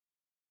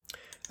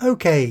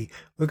Okay,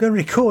 we're going to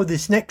record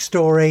this next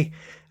story.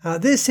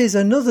 This is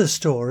another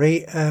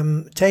story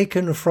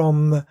taken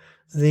from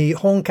the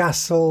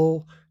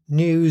Horncastle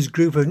News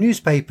group of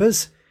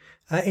newspapers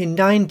in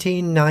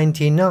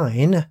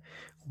 1999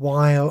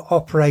 while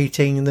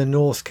operating the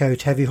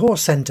Northcote Heavy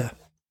Horse Centre.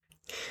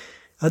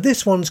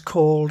 This one's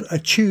called A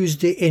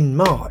Tuesday in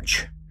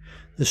March.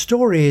 The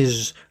story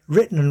is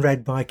written and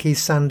read by Keith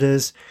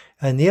Sanders,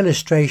 and the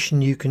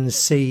illustration you can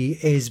see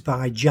is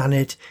by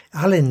Janet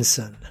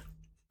Allinson.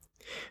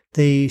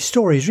 The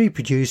story is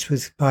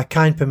reproduced by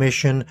kind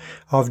permission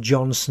of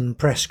Johnson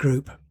Press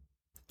Group.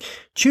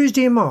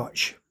 Tuesday in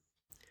March.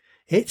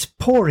 It's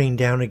pouring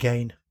down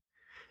again.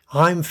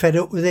 I'm fed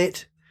up with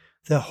it.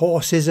 The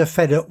horses are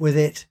fed up with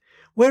it.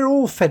 We're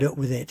all fed up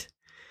with it.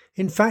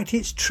 In fact,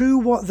 it's true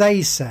what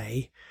they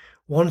say.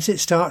 Once it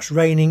starts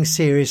raining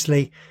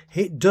seriously,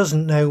 it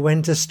doesn't know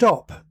when to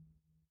stop.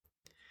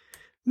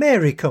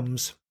 Mary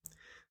comes,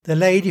 the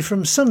lady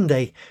from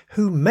Sunday,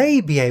 who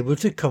may be able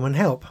to come and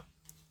help.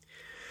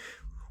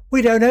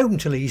 We don't open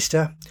till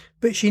Easter,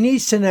 but she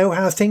needs to know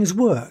how things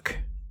work.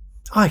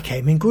 I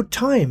came in good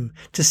time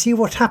to see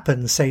what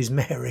happens, says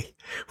Mary,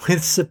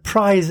 with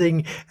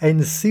surprising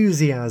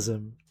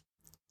enthusiasm.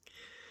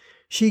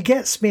 She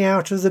gets me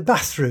out of the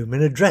bathroom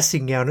in a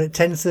dressing gown at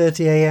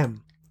 10:30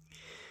 a.m.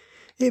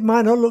 It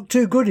might not look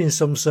too good in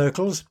some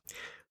circles,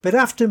 but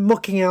after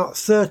mucking out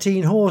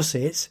 13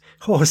 horses,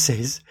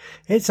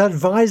 it's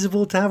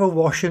advisable to have a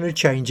wash and a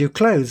change of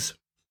clothes.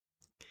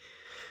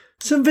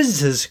 Some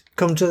visitors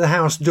come to the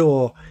house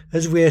door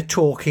as we are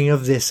talking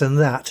of this and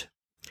that.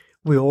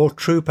 We all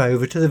troop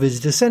over to the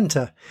visitor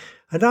centre,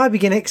 and I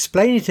begin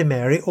explaining to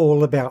Mary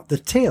all about the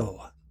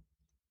till.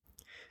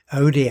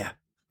 Oh dear,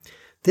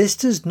 this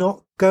does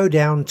not go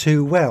down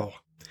too well.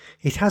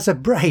 It has a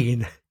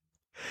brain.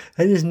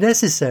 It is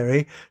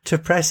necessary to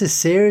press a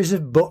series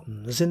of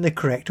buttons in the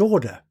correct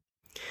order.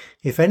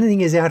 If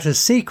anything is out of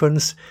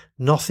sequence,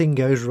 nothing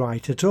goes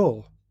right at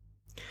all.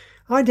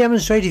 I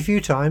demonstrate a few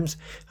times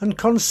and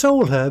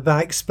console her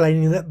by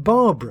explaining that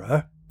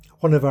Barbara,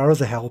 one of our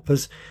other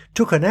helpers,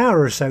 took an hour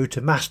or so to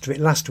master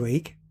it last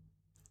week.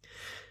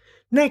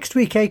 Next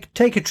we take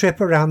a trip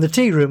around the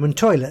tea room and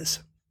toilets.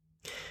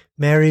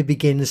 Mary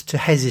begins to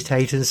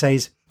hesitate and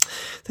says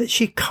that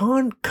she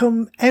can't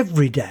come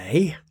every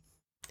day.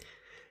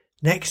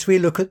 Next we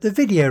look at the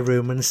video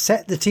room and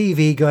set the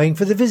TV going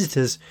for the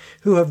visitors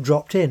who have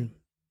dropped in.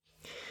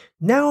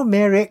 Now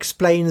Mary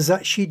explains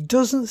that she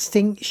doesn't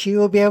think she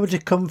will be able to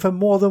come for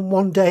more than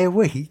one day a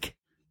week.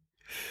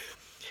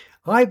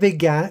 I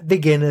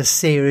begin a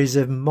series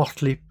of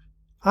motley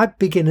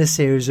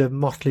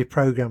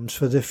programs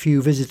for the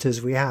few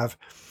visitors we have,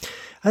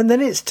 and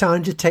then it's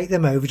time to take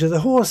them over to the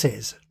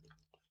horses.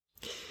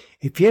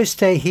 If you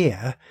stay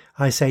here,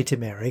 I say to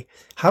Mary,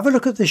 have a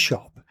look at the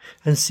shop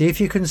and see if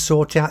you can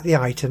sort out the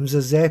items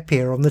as they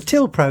appear on the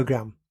till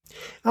programme.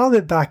 I'll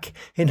be back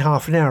in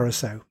half an hour or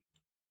so.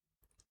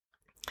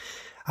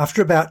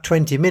 After about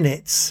 20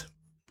 minutes,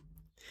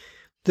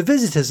 the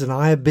visitors and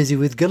I are busy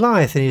with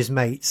Goliath and his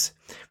mates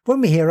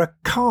when we hear a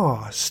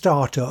car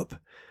start up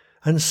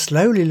and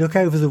slowly look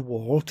over the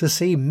wall to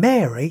see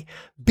Mary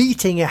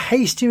beating a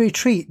hasty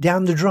retreat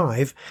down the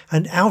drive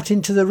and out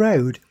into the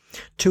road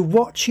to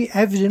what she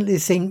evidently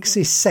thinks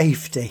is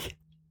safety.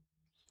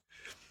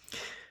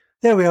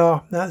 There we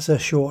are. That's a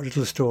short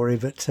little story,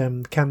 but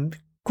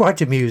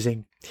quite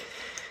amusing.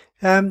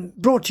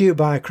 Brought to you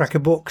by Cracker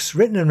Books,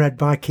 written and read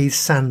by Keith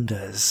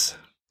Sanders.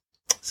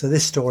 So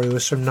this story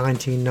was from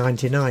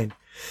 1999.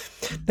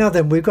 Now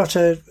then, we've got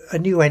a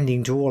new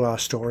ending to all our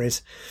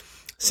stories.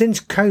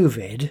 Since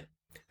COVID,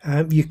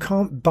 you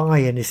can't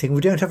buy anything. We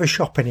don't have a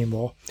shop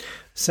anymore.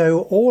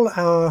 So all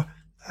our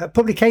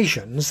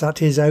publications,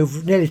 that is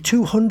over nearly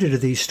 200 of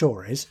these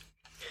stories,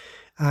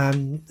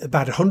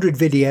 about 100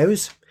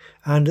 videos,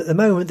 and at the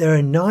moment there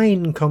are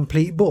 9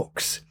 complete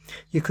books.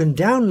 You can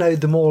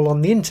download them all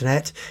on the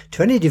internet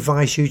to any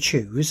device you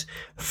choose,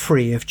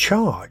 free of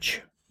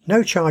charge.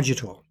 No charge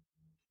at all.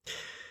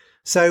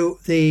 So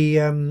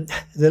the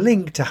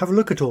link to have a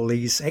look at all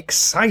these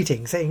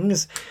exciting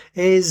things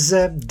is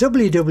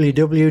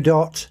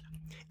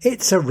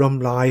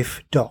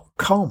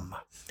www.itsarumlife.com.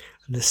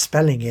 And the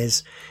spelling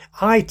is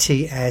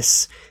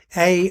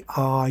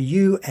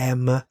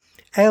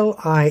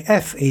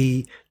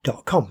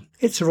itsarumlife.com.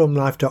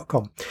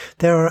 itsarumlife.com.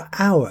 There are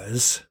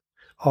hours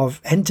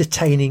of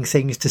entertaining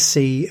things to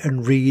see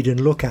and read and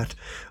look at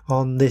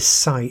on this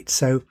site.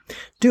 So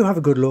do have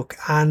a good look,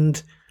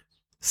 and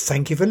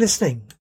thank you for listening.